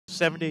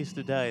Seven Days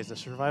to Die is a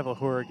survival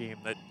horror game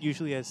that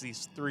usually has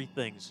these three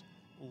things: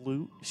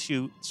 loot,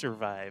 shoot,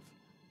 survive.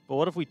 But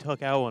what if we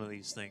took out one of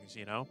these things,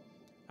 you know?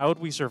 How would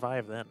we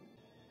survive then?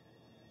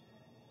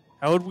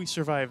 How would we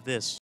survive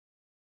this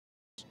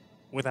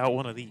without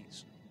one of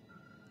these?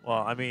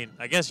 Well, I mean,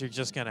 I guess you're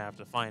just gonna have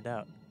to find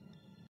out.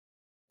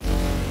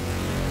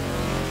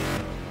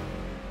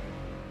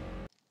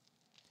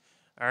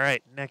 All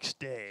right, next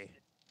day.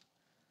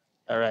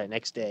 All right,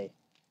 next day.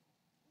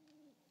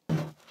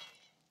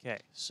 Okay,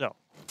 so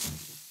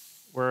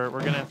we're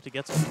gonna have to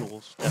get some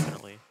tools,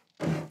 definitely.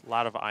 A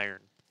lot of iron,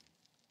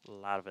 a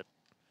lot of it.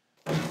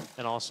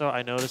 And also,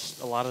 I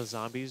noticed a lot of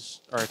zombies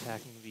are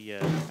attacking the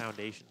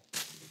foundation.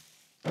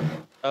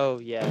 Oh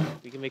yeah,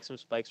 we can make some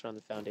spikes around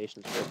the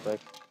foundations real quick.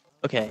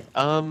 Okay.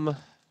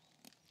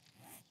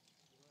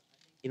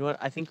 You know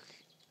what? I think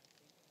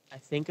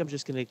I'm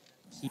just gonna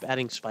keep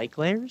adding spike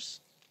layers.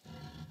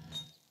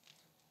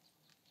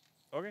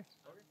 Okay.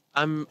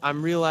 I'm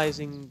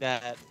realizing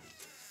that.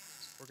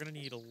 We're gonna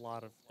need a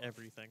lot of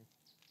everything.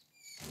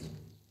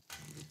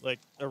 Like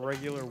a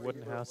regular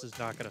wooden house is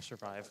not gonna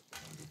survive.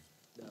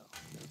 No,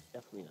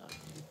 definitely not.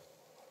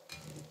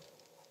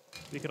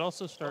 We could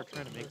also start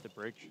trying to make the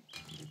bridge.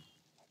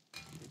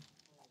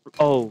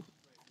 Oh,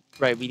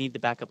 right. We need the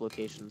backup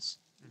locations.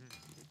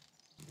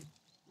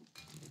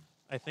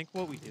 I think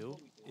what we do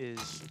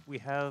is we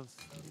have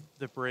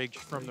the bridge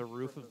from the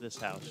roof of this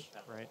house,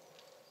 right?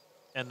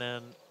 And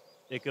then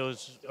it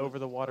goes over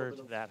the water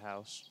to that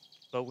house,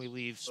 but we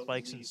leave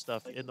spikes and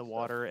stuff in the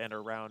water and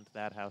around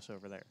that house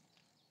over there.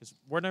 Because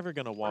we're never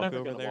going to walk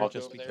over there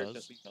just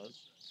because.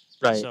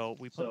 Right. So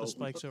we put the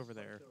spikes over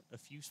there, a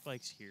few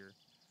spikes here.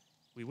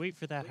 We wait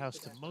for that house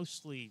to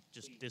mostly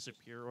just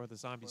disappear or the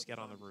zombies get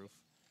on the roof.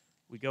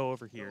 We go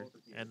over here,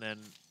 and then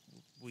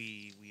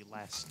we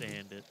last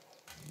stand it.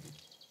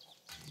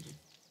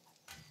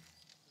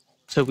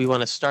 So we want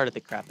to start at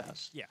the crap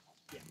house. Yeah.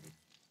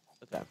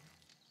 Okay.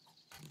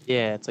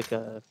 Yeah, it's like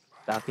a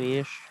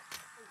balcony-ish.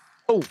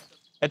 Oh,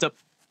 heads up.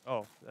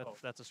 Oh,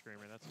 that's a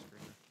screamer. That's a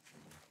screamer.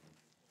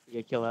 You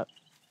gotta kill that.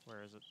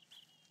 Where is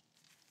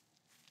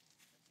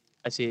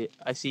it?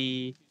 I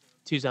see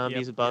two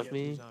zombies above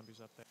me. Two zombies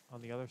up there.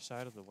 On the other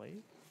side of the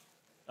lake?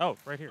 Oh,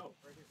 right here.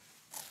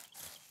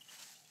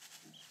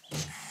 You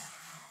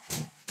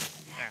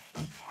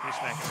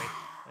smack it right.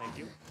 Thank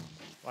you.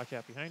 Watch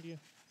out behind you.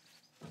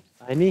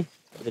 Behind me?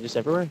 Are they just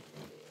everywhere?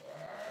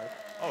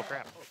 Oh,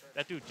 crap.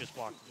 That dude just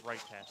walked right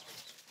past me.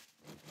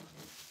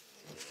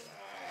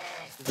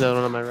 Is that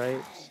one on my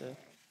right? So,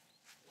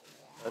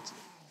 that's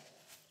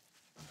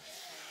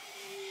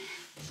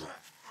Oh,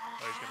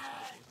 he's gonna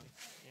smack me.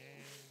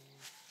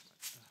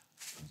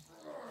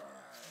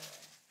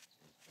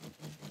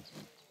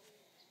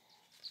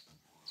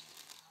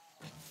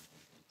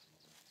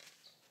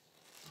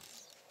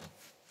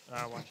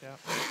 Watch out.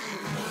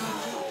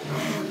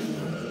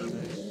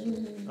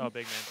 Oh,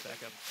 big man's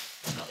back up.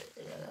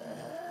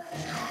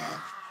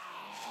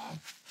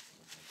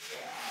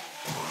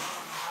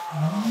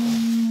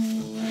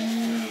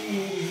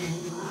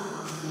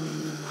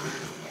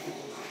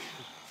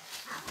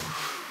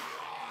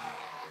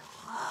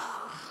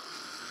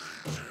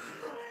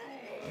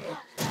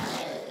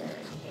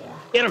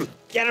 Get him!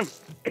 Get him!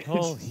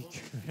 Holy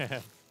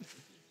crap.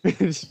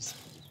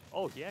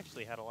 Oh, he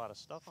actually had a lot of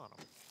stuff on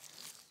him.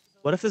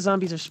 What if the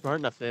zombies are smart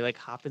enough? They like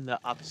hop in the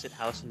opposite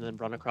house and then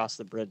run across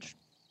the bridge.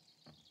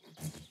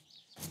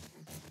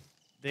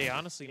 They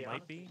honestly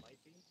might be.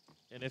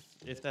 And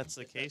if that's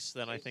the case,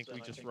 then I think we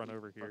just run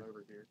over here and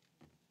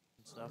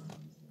stuff.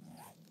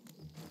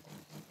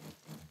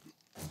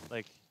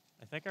 Like,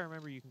 I think I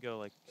remember you can go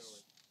like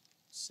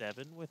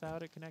 7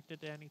 without it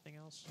connected to anything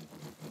else.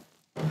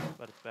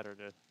 But it's better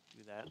to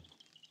do that.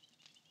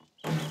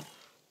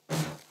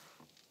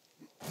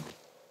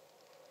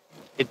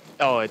 It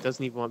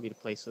doesn't even want me to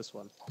place this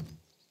one.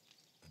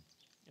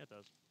 Yeah, it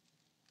does.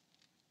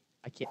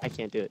 I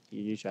can't do it.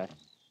 You try.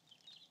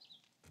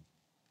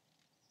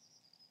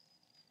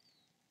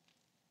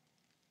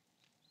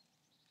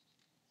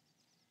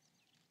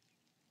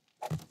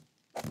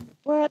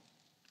 What?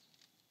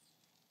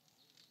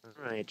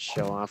 Alright,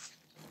 show off.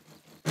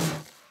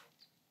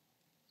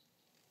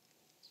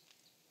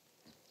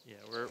 Yeah,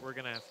 we're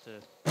gonna have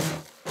to.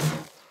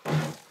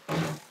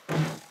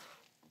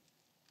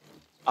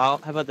 How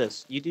about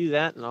this? You do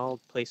that, and I'll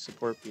place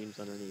support beams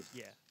underneath.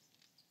 Yeah.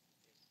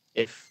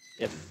 If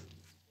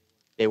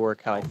they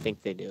work how I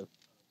think they do.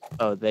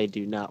 Oh, they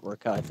do not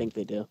work how I think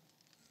they do.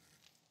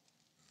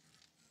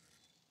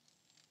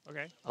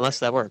 Okay. Unless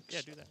that works.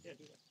 Yeah, do that.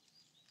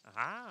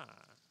 Aha.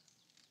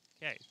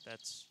 Okay,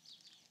 that's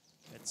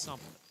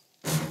something.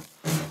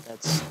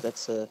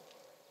 That's a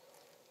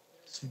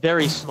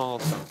very small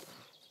something.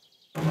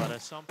 But a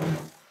something.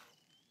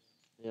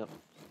 Yep.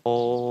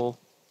 Pole.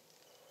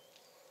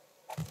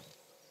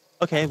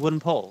 Okay, wooden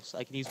poles.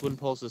 I can use wooden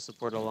poles to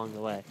support along the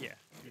way. Yeah.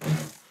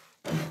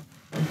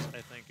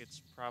 I think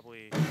it's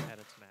probably at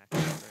its max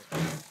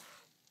right now.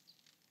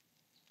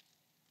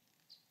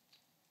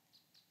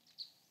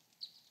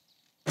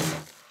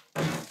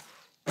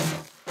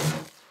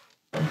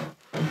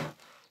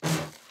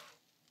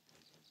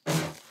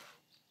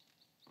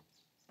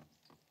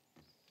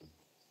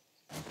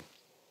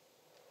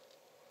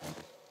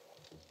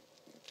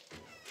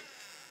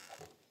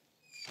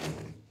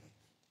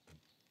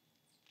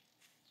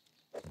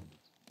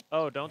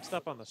 Oh, don't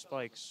step on the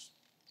spikes.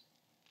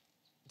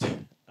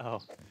 Oh,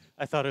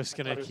 I thought it was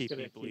gonna keep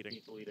me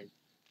bleeding.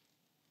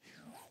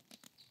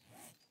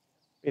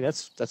 Hey,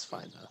 that's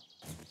fine though.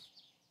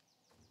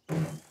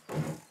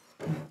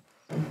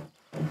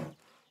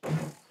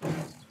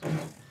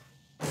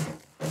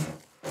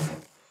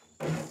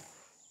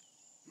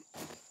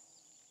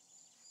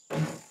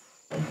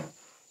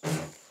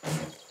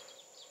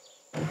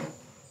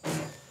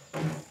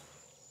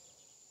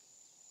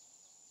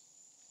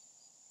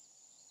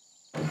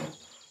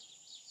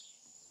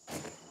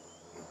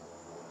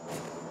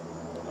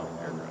 Oh,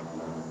 air drop.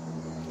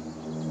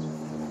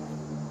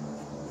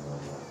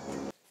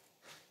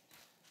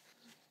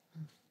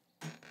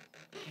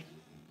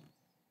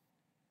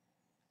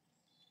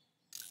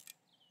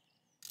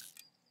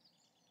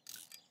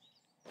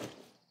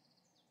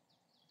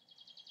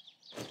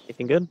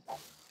 Anything good?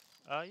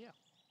 Yeah.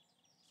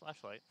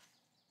 Flashlight.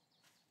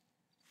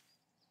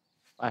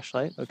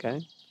 Flashlight.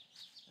 Okay.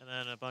 And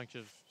then a bunch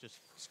of just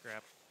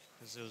scrap,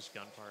 because it was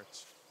gun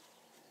parts.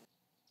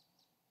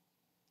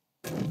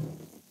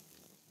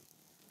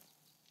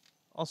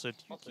 Also, do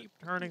you keep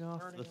turning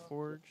off the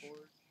forge?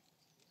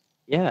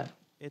 Yeah.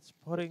 It's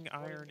putting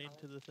iron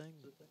into the thing.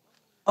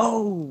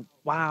 Oh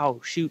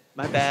wow! Shoot,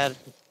 my bad.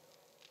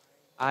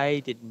 I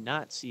did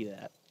not see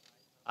that.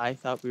 I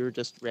thought we were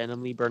just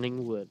randomly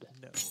burning wood.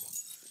 No.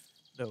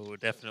 No,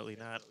 definitely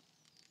not.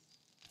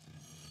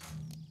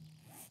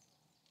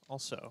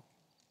 Also.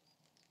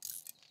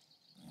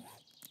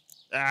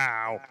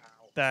 Ow.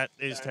 That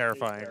is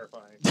terrifying.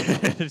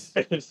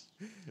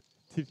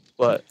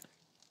 What?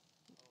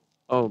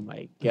 Oh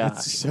my gosh!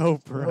 It's so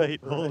bright.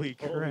 Holy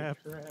crap.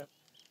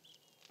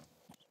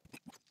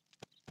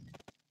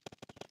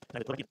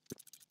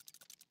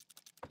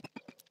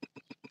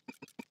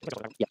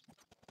 Yeah.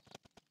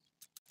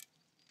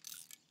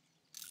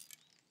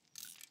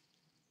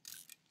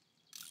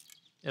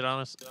 It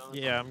honestly,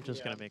 yeah, I'm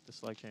just gonna make the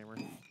sledgehammer.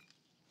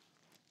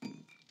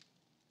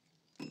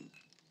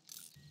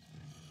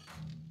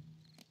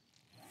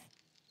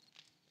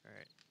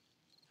 Alright.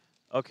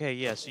 Okay,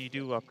 yeah, so you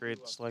do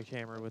upgrade the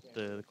sledgehammer with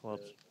the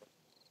clubs.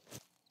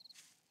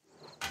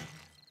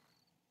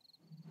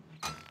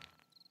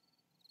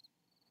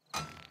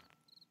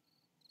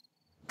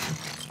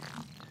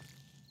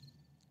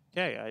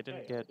 Okay, I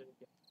didn't get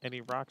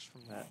any rocks from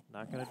that.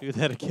 Not gonna do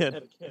that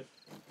again.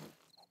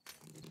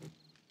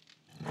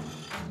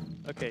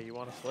 Okay, you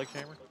want a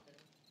sledgehammer?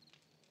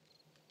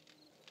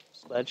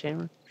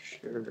 Sledgehammer?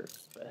 Sure.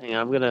 But hang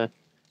on, I'm gonna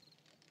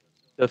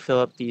go fill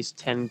up these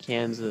 10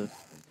 cans of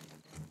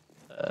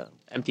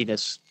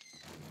emptiness.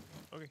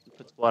 Okay.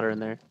 Put the water in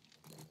there.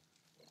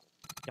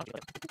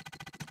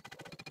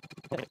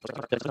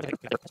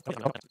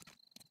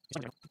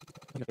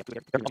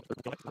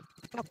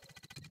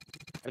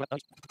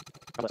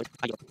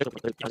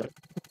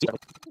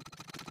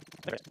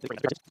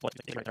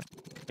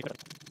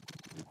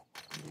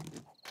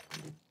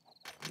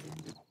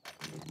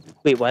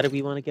 Wait, why do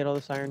we want to get all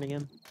this iron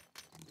again?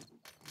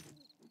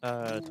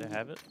 To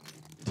have it?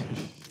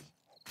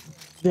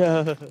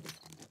 Yeah.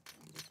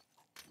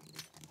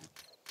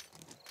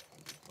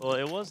 Well,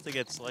 it was to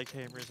get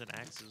sledgehammers and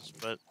axes,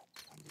 but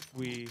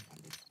we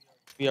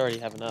already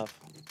have enough.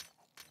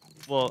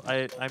 well,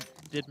 I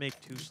did make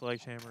 2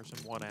 sledgehammers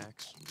and 1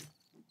 axe.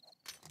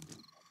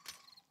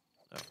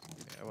 Oh,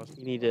 okay, I wasn't.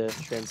 You need to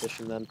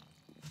transition then.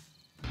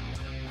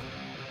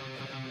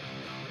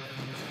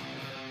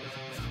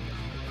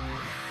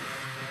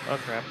 Oh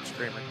crap,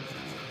 screamer.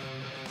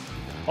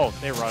 Oh,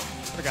 they run.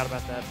 Forgot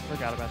about that.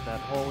 Forgot about that.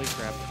 Holy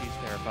crap, she's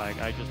terrifying.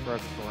 I just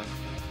broke the thorn.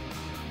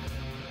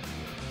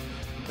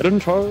 Hidden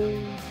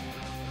charge.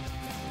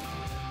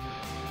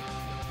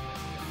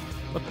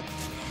 What the?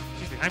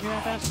 She's behind me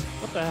that fast?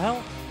 What the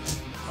hell?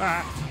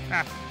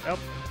 Help.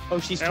 Oh,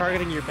 she's Help.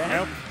 targeting your back.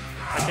 Help.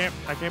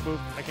 I can't move.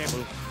 I can't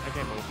move. I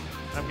can't move.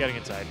 I'm getting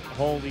inside.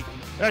 Holy.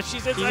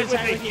 She's inside,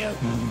 with me. you.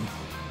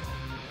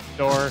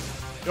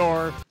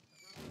 Door.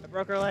 I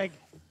broke her leg.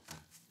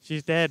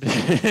 She's dead.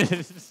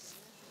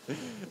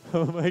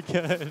 Oh my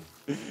god.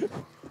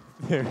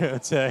 They're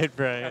outside,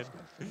 Brian.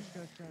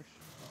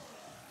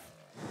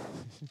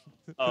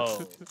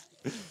 Oh.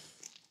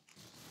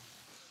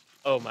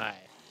 Oh my.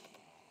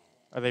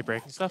 Are they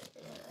breaking stuff?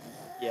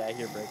 Yeah, I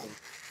hear breaking.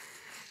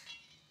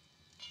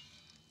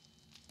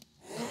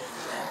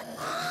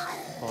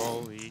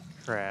 Holy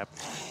crap.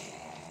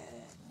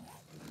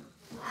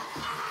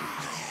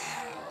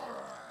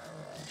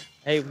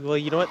 Hey, well,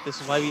 you know what? This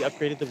is why we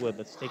upgraded the wood.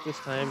 Let's take this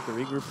time to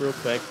regroup real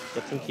quick,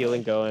 get some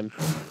healing going.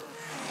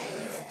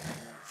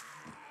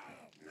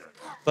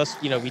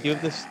 Plus, you know, we do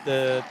have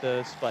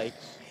the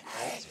spikes.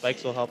 Right?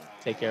 Spikes will help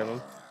take care of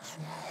them.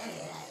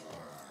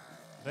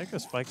 I think the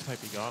spikes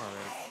might be gone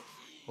already.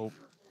 Hope.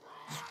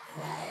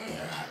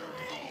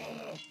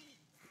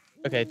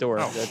 Okay, door.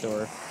 Oh. The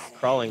door.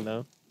 Crawling,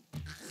 though.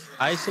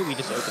 I say we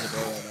just open the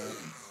door right now.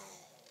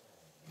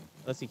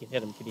 Unless you can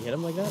hit him. Can you hit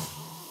him like that?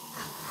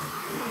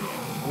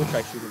 I'm gonna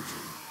try shooting.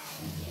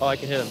 Oh, I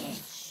can hit him.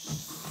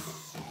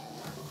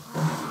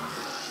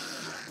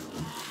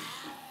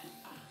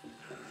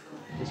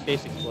 This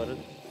space exploded.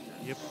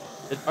 Yep.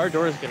 Our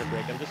door is gonna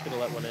break. I'm just gonna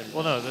let one in.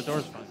 Well, no, the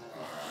door's fine.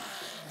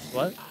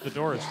 What? The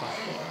door is fine.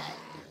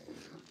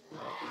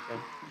 Okay.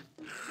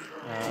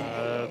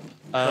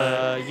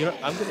 But You know,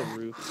 I'm gonna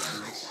roof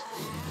these.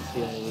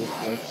 See how the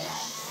roof works.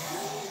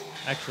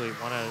 actually,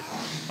 wanna...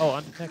 Oh,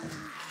 undetected.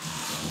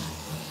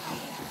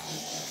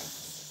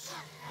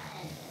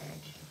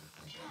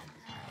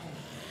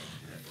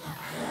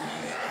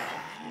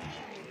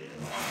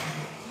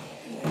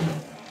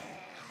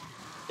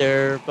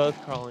 They're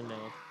both crawling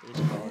now. There's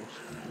crawlers.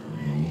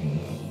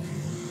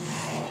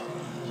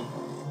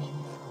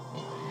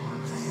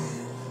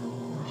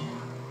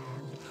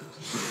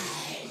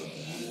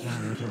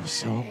 Oh, there's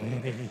so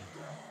many.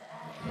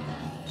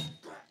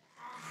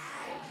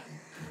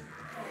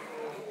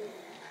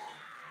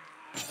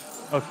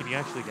 Oh, can you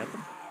actually get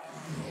them?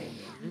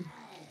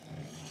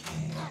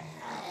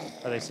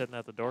 Are they sitting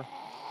at the door?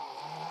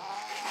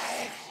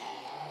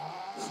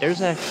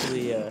 There's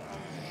actually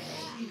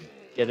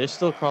yeah, there's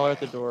still a crawler at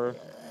the door.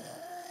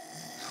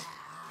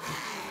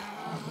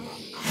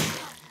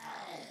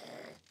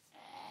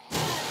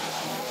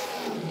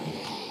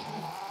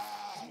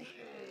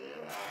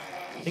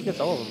 I think that's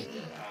all of them.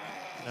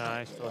 No,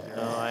 I still hear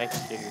No, them. I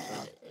actually did hear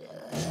some.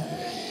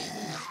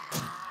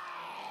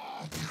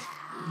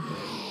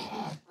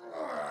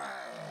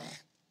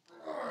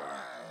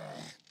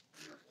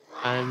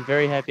 I'm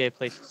very happy I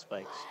placed the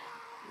spikes.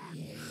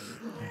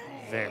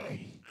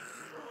 Very.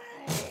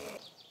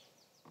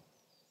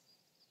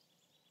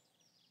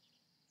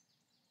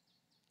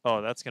 Oh,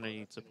 that's gonna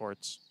need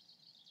supports.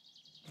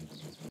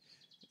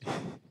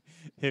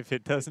 If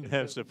it doesn't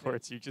have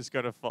supports, you're just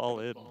gonna fall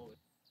in.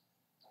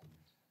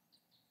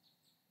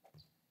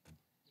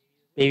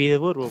 Maybe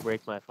the wood will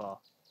break my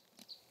fall.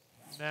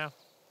 No.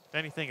 If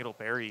anything, it'll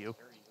bury you.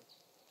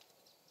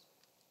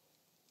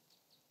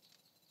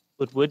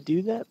 Would wood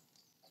do that?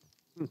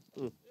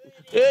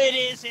 It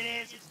is,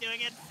 it's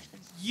doing it.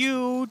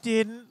 You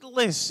didn't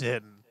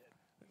listen.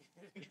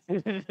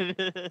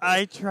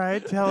 I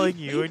tried telling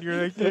you, and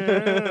you're like,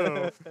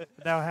 no.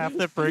 Now half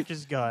the brick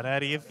is gone. How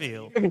do you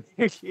feel?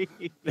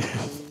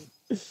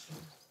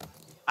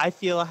 I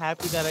feel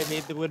happy that I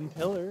made the wooden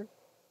pillar.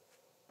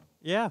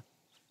 Yeah.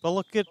 But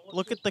look at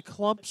the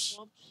clumps.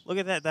 Look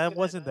at that. That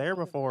wasn't there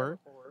before.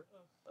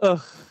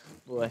 Ugh,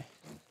 boy.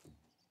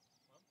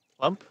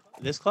 Clump?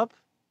 This clump?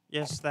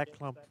 Yes, that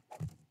clump.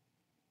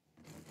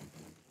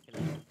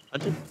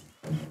 Punch it?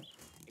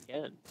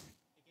 Again.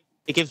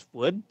 It gives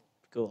wood?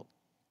 Cool.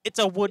 It's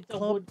a wood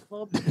clump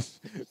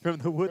from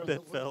the wood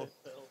that fell.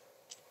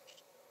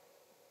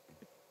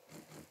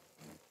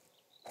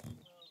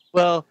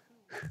 Well,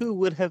 who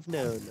would have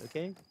known,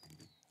 okay?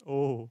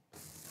 Oh.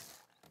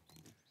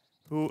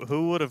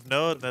 Who would have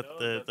known that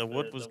the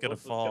wood was gonna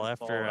fall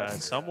after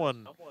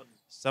someone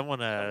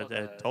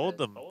told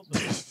them?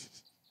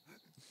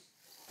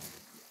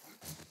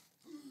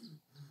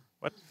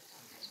 What?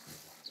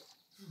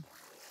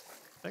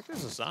 I think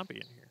there's a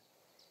zombie in here.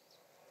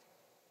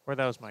 Or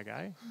that was my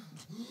guy?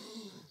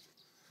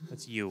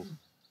 That's you.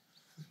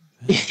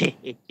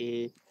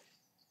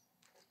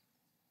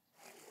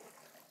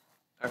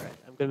 Alright,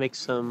 I'm gonna make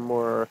some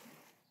more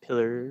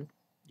pillar.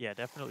 Yeah,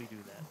 definitely do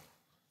that.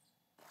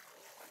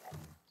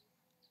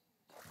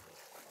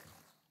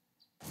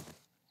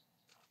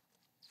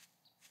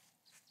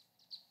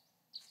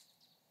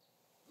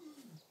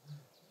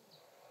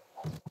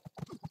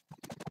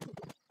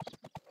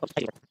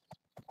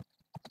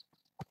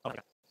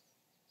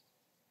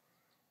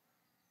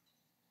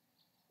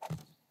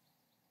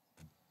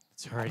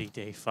 It's already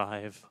day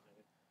 5.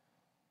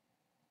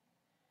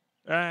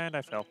 And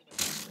I fell.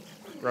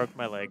 Broke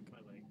my leg.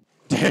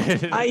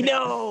 I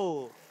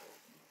know!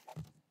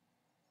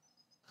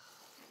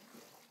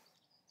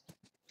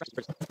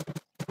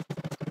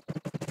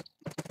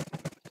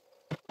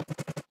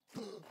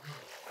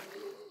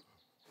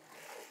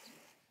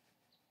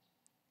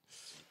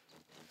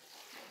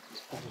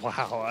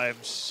 Wow,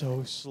 I'm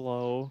so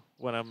slow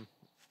when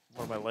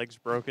my leg's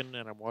broken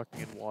and I'm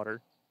walking in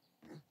water.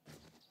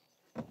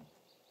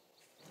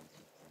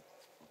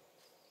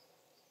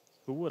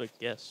 Who would have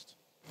guessed?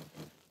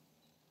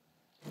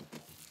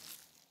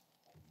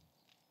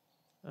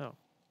 Oh,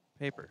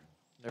 paper.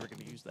 Never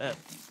gonna use that.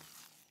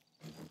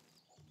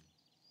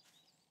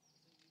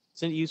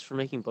 Isn't it used for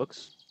making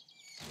books?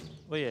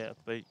 Well, yeah,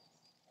 but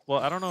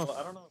I don't know.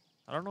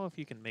 I don't know if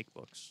you can make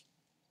books.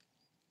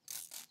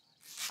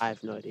 I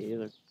have no idea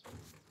either.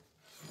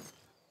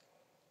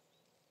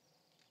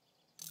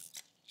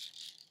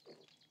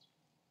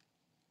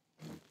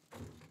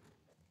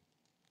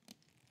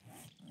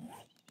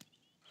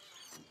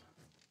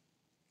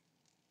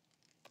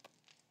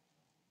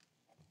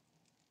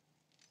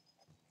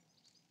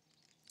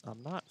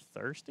 I'm not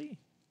thirsty?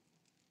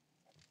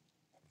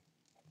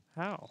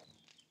 How?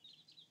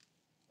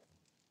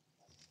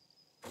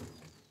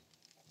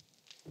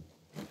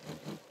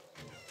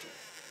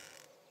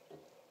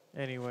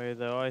 Anyway,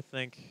 though, I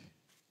think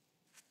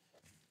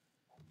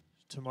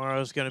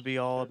tomorrow's going to be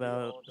all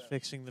about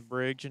fixing the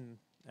bridge and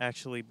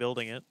actually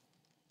building it.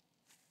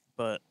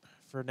 But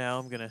for now,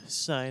 I'm going to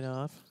sign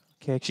off.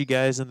 Catch you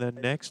guys in the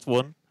next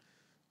one.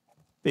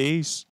 Peace.